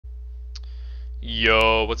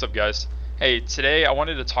Yo, what's up guys? Hey, today I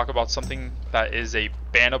wanted to talk about something that is a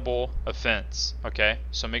bannable offense, okay?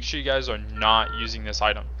 So make sure you guys are not using this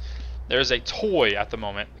item. There's a toy at the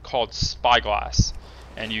moment called Spyglass,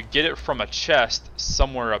 and you get it from a chest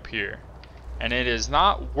somewhere up here. And it is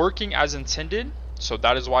not working as intended, so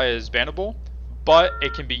that is why it is bannable, but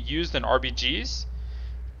it can be used in RBGs,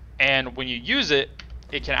 and when you use it,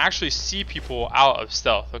 it can actually see people out of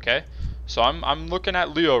stealth, okay? So I'm looking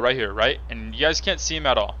at Leo right here, right? And you guys can't see him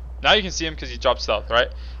at all. Now you can see him because he dropped stealth, right?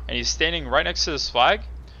 And he's standing right next to this flag.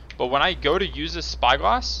 But when I go to use this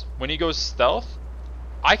spyglass, when he goes stealth,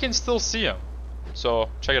 I can still see him. So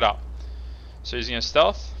check it out. So he's gonna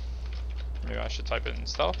stealth. Maybe I should type it in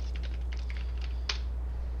stealth.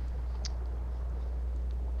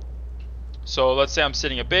 So let's say I'm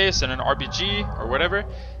sitting at base in an RBG or whatever.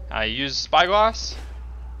 I use spyglass.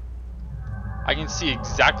 I can see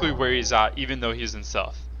exactly where he's at even though he's in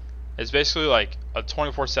stealth. It's basically like a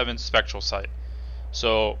 24/7 spectral sight.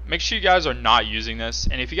 So make sure you guys are not using this,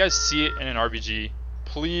 and if you guys see it in an RBG,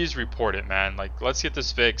 please report it, man. Like, let's get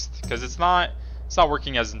this fixed because it's not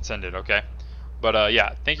working as intended, okay? But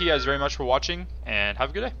yeah, thank you guys very much for watching and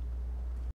have a good day.